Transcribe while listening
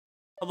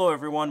Hello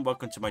everyone,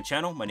 welcome to my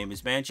channel. My name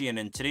is Manji, and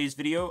in today's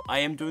video, I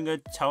am doing a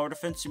Tower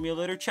Defense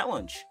Simulator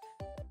challenge.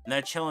 And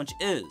that challenge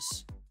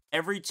is,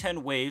 every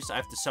 10 waves, I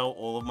have to sell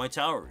all of my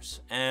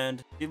towers.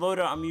 And the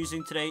loadout I'm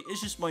using today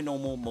is just my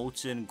normal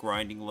molten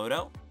grinding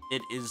loadout.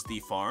 It is the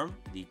farm,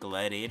 the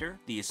gladiator,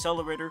 the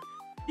accelerator,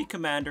 the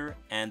commander,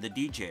 and the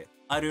DJ.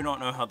 I do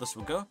not know how this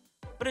will go,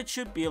 but it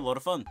should be a lot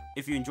of fun.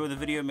 If you enjoy the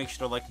video, make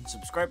sure to like and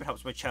subscribe, it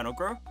helps my channel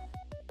grow.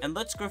 And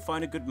let's go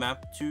find a good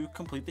map to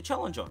complete the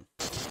challenge on.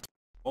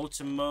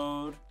 Molten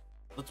mode.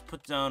 Let's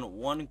put down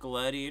one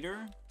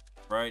gladiator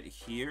right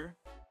here,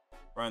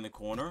 right in the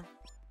corner,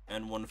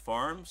 and one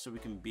farm so we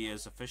can be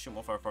as efficient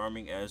with our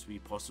farming as we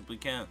possibly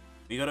can.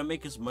 We gotta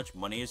make as much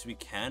money as we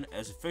can,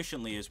 as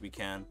efficiently as we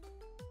can,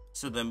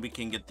 so then we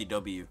can get the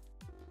W.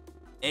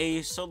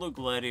 A solo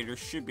gladiator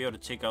should be able to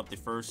take out the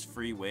first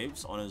 3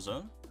 waves on his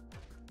own.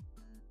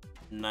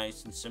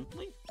 Nice and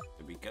simply.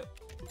 There we go.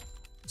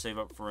 Save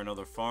up for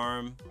another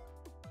farm.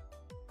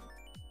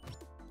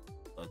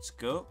 Let's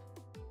go.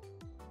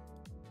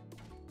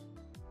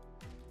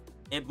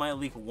 It might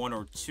leak 1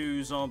 or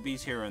 2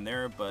 zombies here and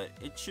there, but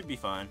it should be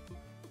fine.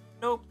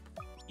 Nope.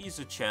 He's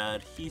a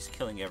Chad. He's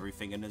killing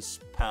everything in his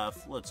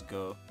path. Let's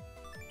go.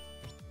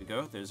 There we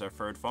go. There's our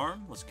third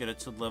farm. Let's get it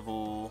to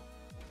level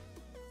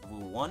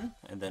 1,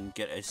 and then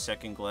get a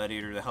second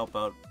gladiator to help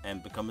out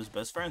and become his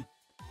best friend.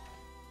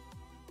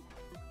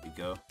 There we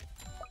go.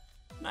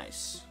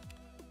 Nice.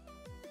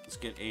 Let's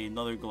get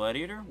another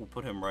gladiator. We'll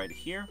put him right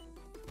here.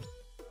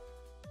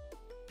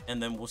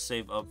 And then we'll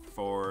save up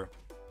for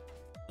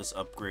this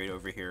upgrade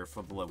over here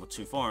for the level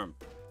 2 farm.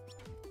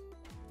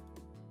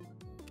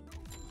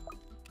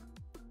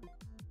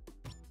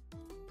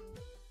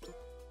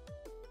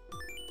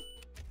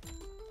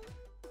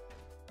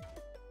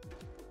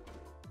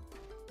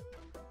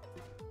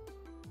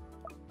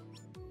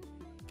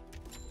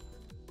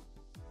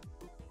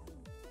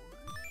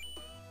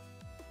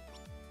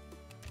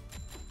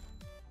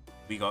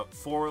 We got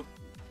 4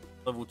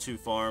 level 2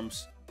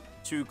 farms,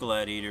 2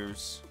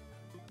 gladiators.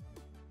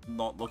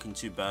 Not looking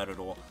too bad at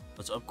all.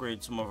 Let's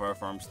upgrade some of our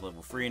farms to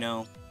level 3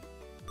 now.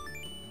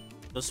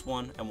 This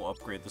one, and we'll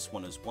upgrade this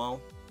one as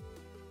well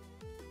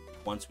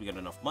once we get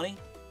enough money.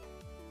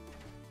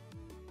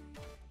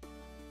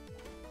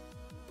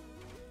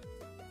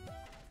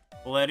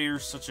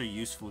 Gladiator's such a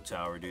useful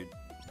tower, dude.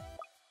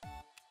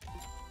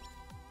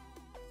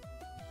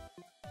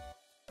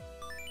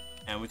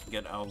 And we can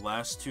get our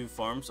last 2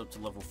 farms up to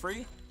level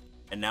 3.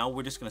 And now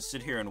we're just going to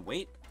sit here and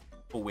wait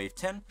for wave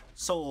 10,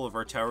 sell all of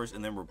our towers,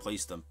 and then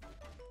replace them.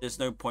 There's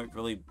no point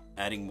really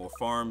adding more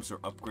farms or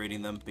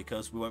upgrading them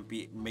because we won't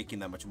be making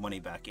that much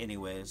money back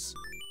anyways.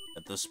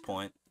 At this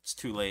point, it's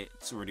too late.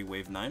 It's already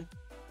wave 9.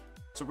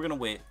 So we're going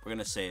to wait. We're going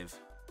to save.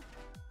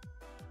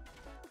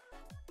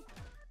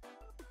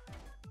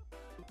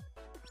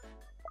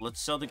 Let's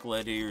sell the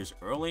gladiators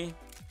early.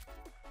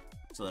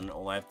 So then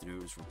all I have to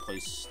do is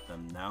replace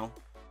them now.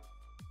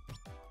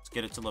 Let's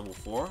get it to level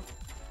 4.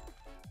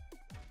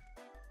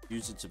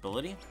 Use its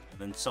ability, and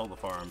then sell the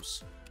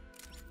farms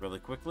really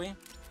quickly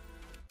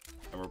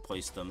and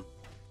replace them.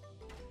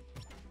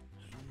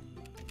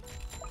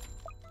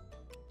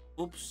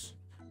 Oops,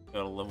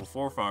 got a level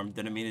 4 farm.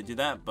 Didn't mean to do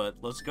that, but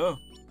let's go.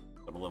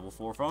 Got a level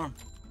 4 farm.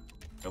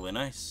 Really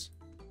nice.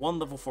 One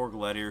level 4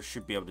 gladiator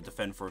should be able to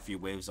defend for a few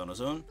waves on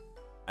his own.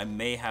 I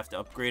may have to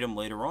upgrade him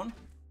later on,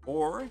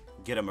 or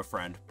get him a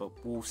friend, but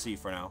we'll see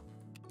for now.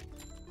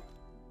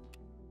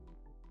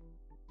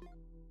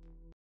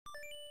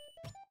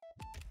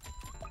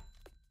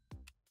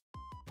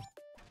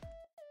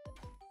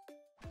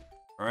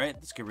 Alright,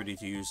 let's get ready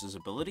to use his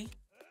ability.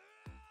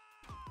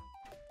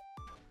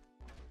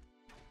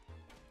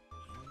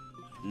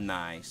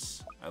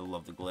 Nice. I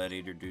love the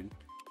gladiator, dude.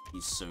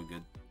 He's so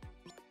good.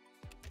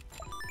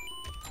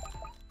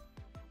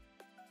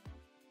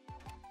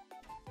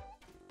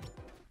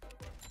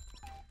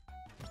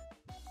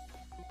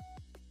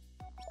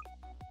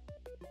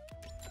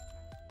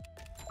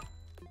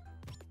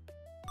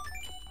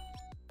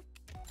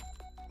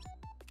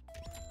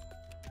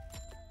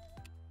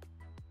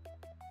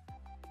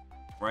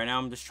 Right now,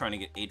 I'm just trying to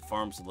get 8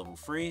 farms to level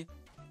 3,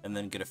 and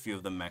then get a few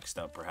of them maxed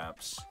out,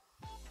 perhaps.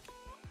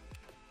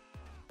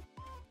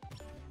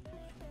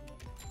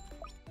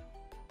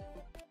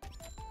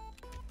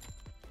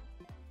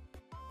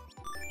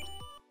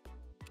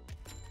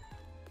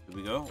 Here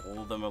we go.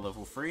 All of them are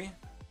level 3.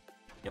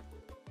 Yep.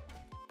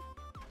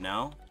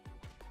 Now,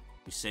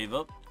 we save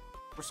up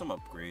for some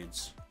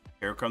upgrades.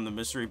 Here come the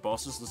mystery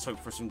bosses. Let's hope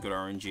for some good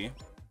RNG.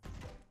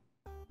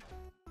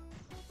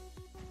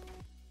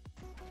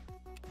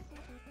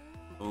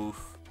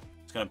 Oof.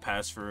 It's gonna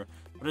pass through.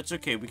 But it's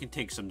okay, we can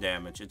take some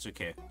damage. It's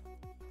okay.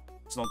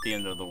 It's not the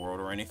end of the world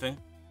or anything.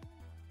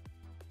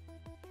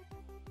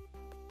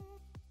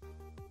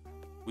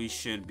 We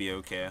should be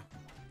okay.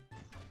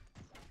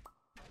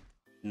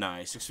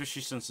 Nice,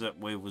 especially since that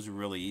wave was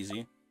really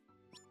easy.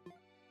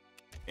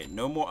 Okay,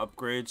 no more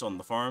upgrades on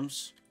the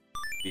farms.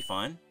 Be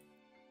fine.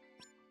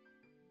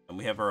 And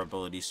we have our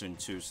ability soon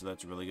too, so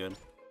that's really good.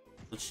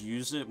 Let's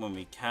use it when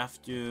we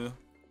have to.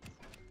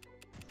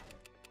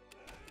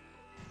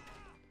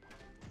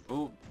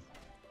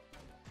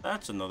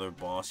 That's another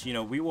boss. You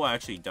know, we will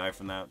actually die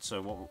from that. So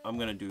what I'm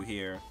gonna do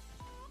here,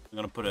 I'm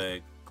gonna put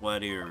a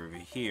gladiator over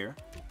here.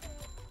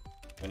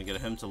 I'm gonna get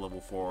him to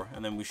level 4,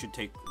 and then we should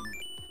take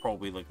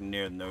probably like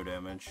near no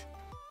damage.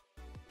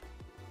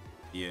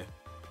 Yeah.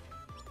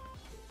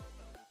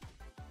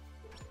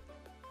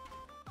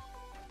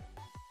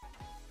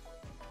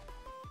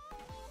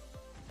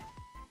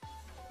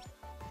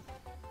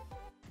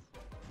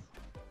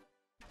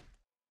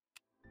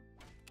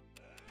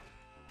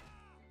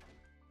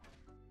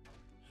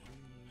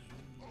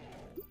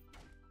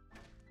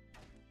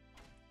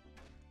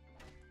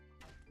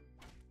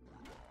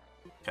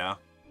 Yeah.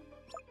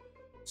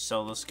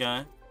 Sell this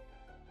guy.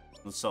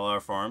 Let's sell our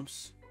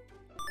farms.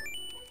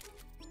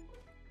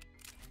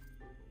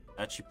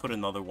 Actually, put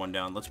another one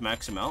down. Let's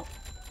max him out.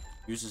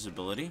 Use his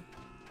ability.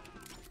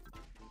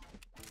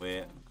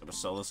 Wait, gotta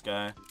sell this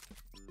guy.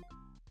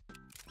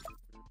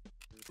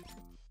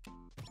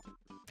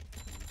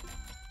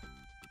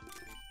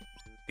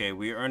 Okay,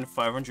 we earned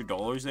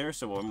 $500 there,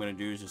 so what I'm gonna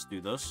do is just do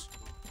this.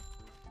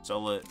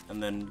 Sell it,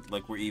 and then,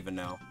 like, we're even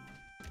now.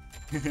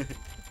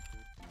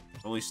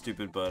 Really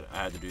stupid, but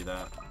I had to do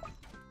that.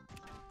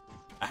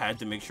 I had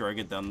to make sure I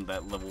get down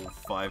that level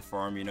 5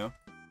 farm, you know?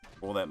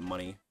 All that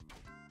money.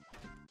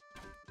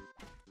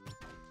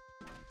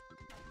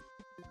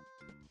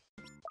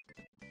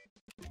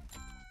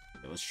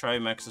 Okay, let's try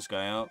and max this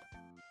guy out.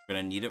 We're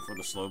gonna need it for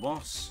the slow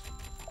boss.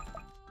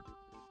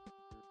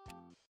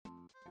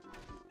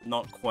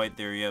 Not quite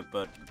there yet,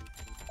 but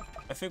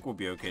I think we'll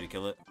be okay to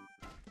kill it.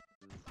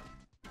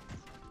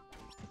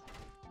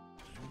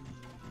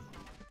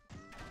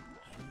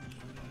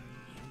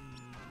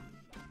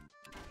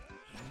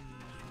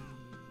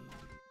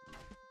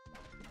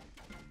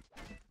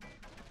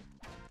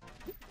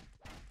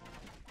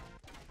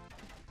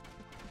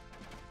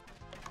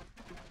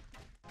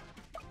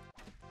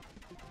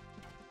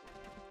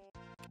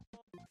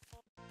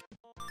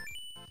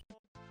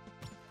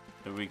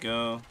 There we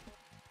go.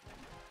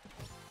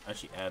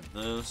 Actually add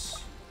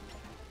this.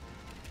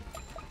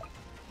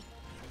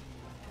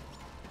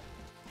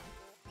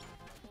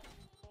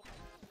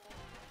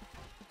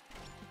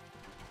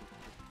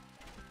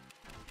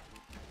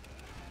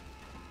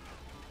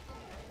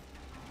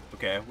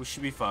 Okay, we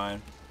should be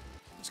fine.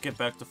 Let's get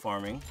back to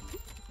farming.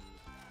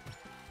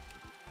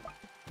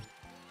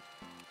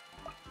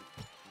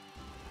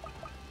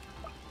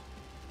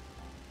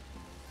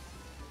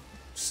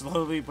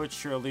 Slowly but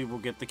surely we'll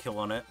get the kill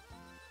on it.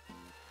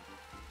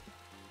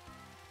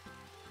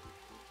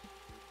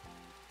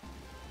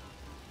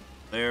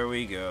 There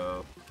we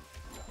go.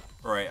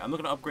 Alright, I'm not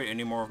going to upgrade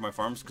any more of my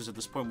farms because at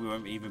this point we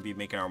won't even be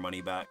making our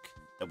money back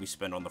that we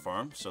spend on the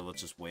farm, so let's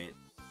just wait.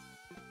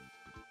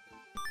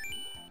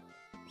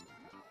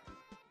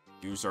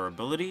 Use our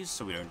abilities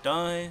so we don't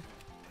die.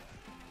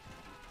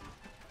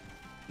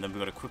 And then we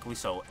gotta quickly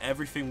sell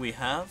everything we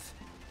have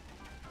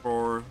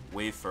for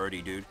wave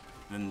 30, dude.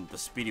 And then the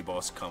speedy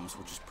boss comes,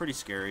 which is pretty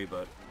scary,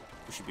 but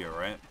we should be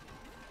alright.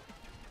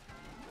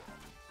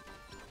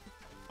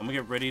 I'm gonna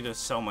get ready to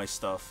sell my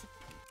stuff.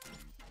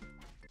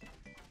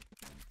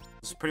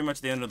 This is pretty much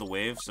the end of the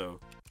wave,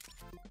 so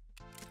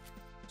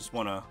just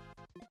wanna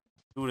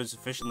do it as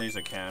efficiently as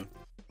I can.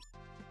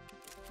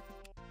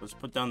 Let's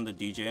put down the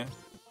DJ,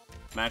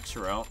 max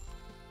her out,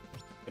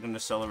 get an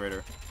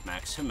accelerator,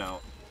 max him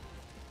out,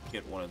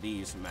 get one of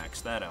these,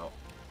 max that out,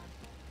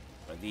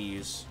 one of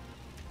these,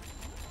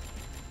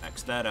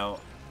 max that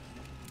out,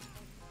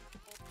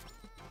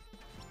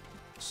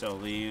 sell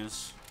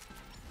these.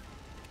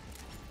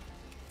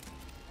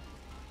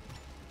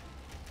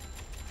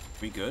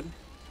 We good?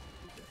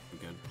 We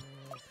good.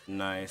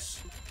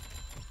 Nice.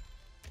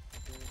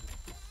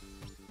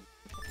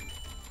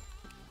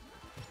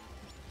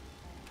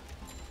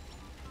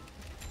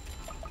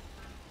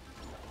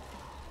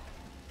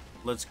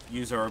 Let's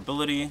use our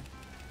ability.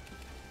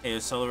 Hey,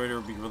 accelerator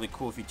would be really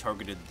cool if you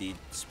targeted the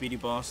speedy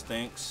boss,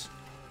 thanks.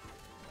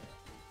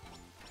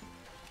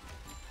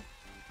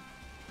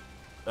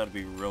 That'd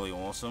be really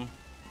awesome.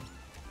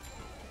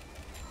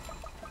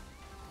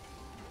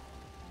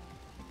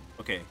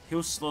 Okay,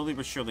 he'll slowly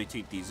but surely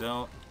take these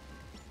out.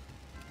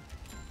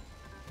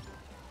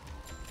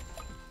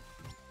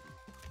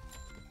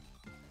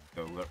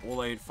 Go, we got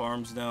all 8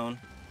 farms down.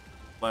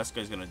 Last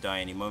guy's gonna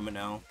die any moment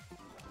now.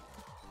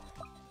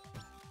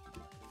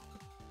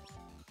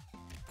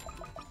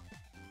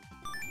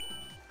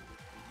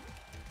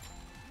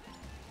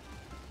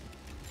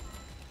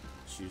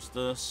 Let's use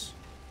this.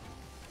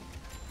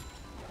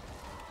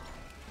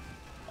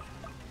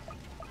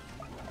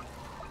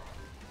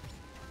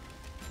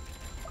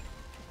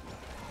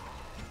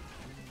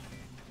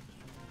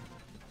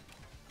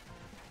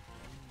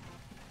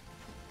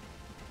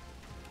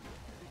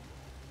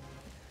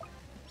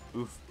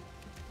 Oof.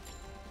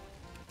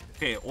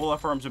 Okay, all our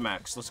farms are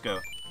maxed. Let's go.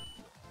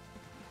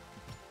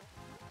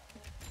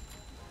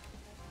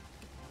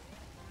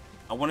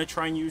 I want to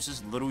try and use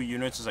as little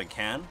units as I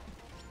can.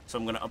 So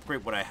I'm going to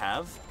upgrade what I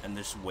have and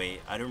just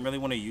wait. I don't really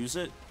want to use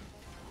it.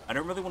 I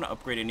don't really want to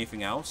upgrade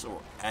anything else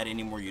or add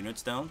any more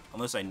units down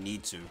unless I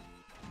need to.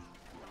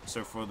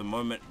 So for the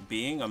moment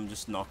being, I'm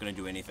just not going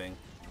to do anything.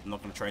 I'm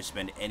not going to try and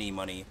spend any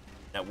money.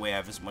 That way I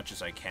have as much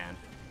as I can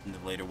in the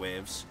later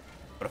waves.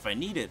 But if I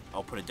need it,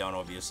 I'll put it down,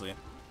 obviously.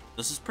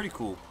 This is pretty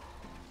cool.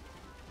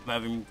 I'm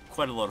having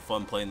quite a lot of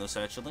fun playing this,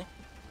 actually.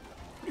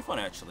 Pretty fun,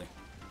 actually.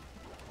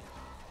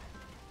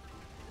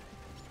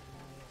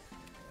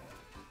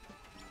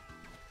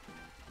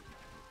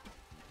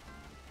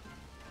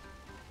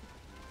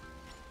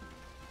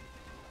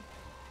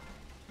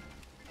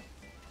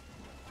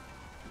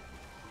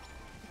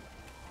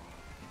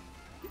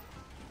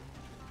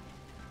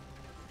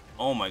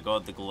 Oh my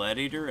god, the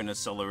Gladiator and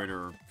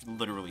Accelerator are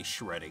literally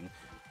shredding.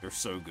 They're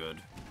so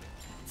good.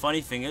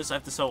 Funny thing is, I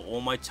have to sell all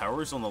my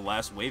towers on the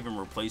last wave and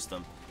replace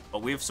them.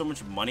 But we have so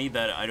much money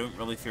that I don't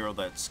really feel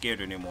that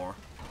scared anymore.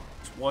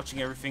 Just watching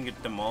everything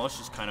get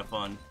demolished is kind of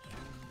fun.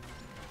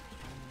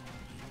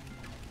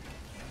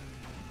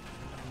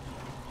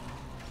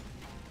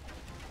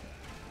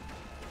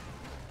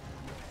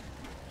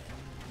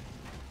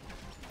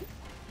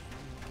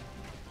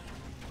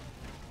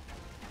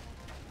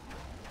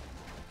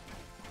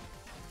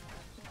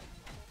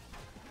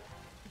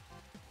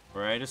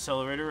 Alright,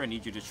 Accelerator, I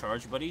need you to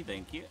charge, buddy.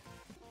 Thank you.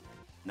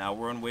 Now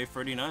we're on wave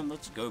 39.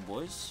 Let's go,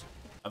 boys.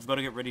 I've got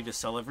to get ready to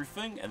sell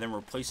everything and then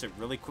replace it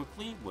really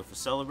quickly with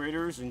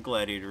Accelerators and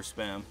Gladiator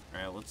spam.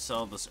 Alright, let's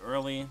sell this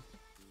early.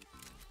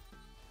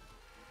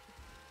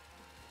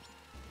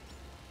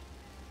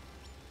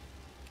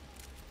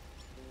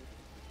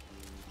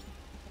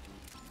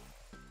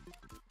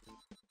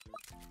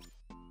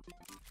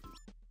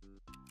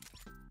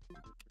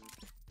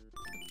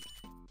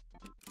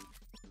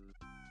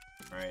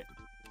 Alright.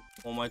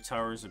 All my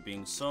towers are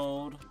being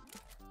sold.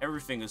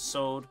 Everything is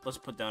sold. Let's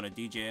put down a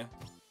DJ.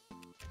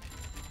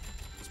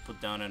 Let's put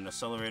down an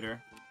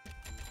Accelerator.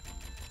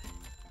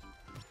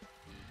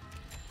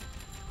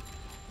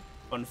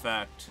 Fun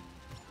fact,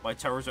 my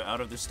towers are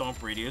out of the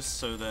stomp radius,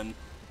 so then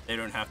they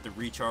don't have to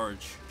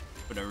recharge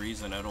for no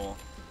reason at all.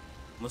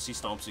 Unless he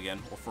stomps again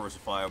or throws a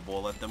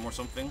fireball at them or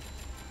something.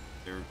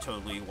 They're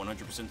totally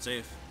 100%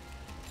 safe.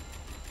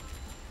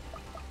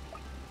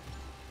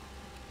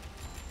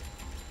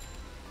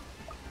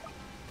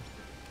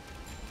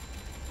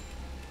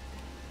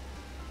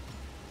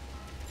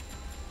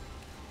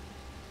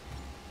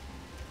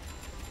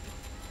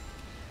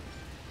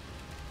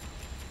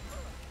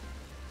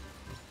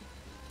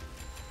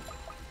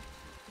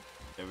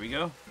 There we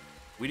go.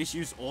 We just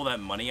used all that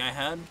money I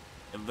had.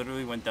 It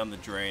literally went down the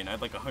drain. I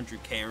had like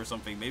 100k or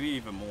something, maybe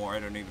even more, I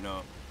don't even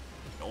know.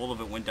 All of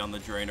it went down the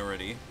drain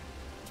already.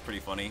 It's pretty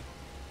funny.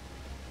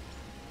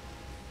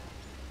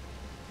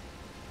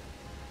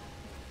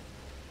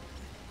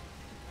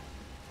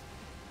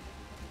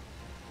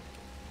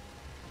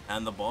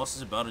 And the boss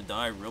is about to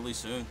die really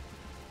soon.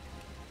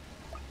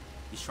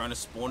 He's trying to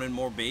spawn in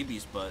more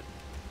babies, but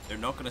they're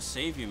not gonna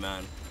save you,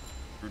 man.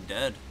 You're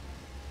dead.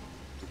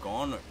 You're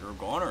gone. You're a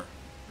goner.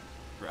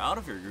 You're out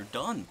of here. You're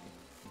done.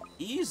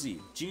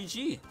 Easy.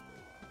 GG.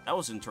 That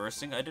was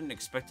interesting. I didn't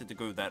expect it to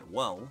go that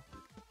well.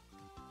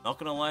 Not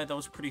gonna lie, that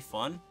was pretty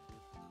fun.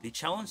 The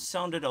challenge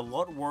sounded a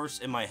lot worse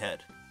in my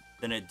head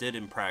than it did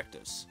in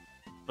practice.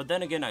 But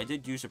then again, I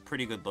did use a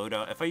pretty good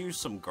loadout. If I used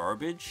some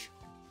garbage,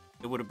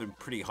 it would have been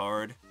pretty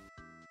hard.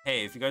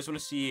 Hey, if you guys want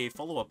to see a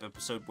follow-up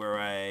episode where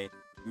I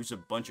use a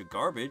bunch of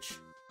garbage,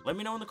 let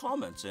me know in the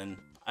comments and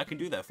I can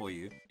do that for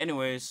you.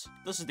 Anyways,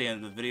 this is the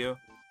end of the video.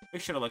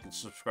 Make sure to like and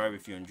subscribe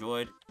if you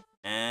enjoyed,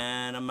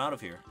 and I'm out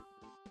of here.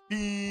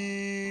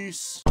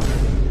 Peace!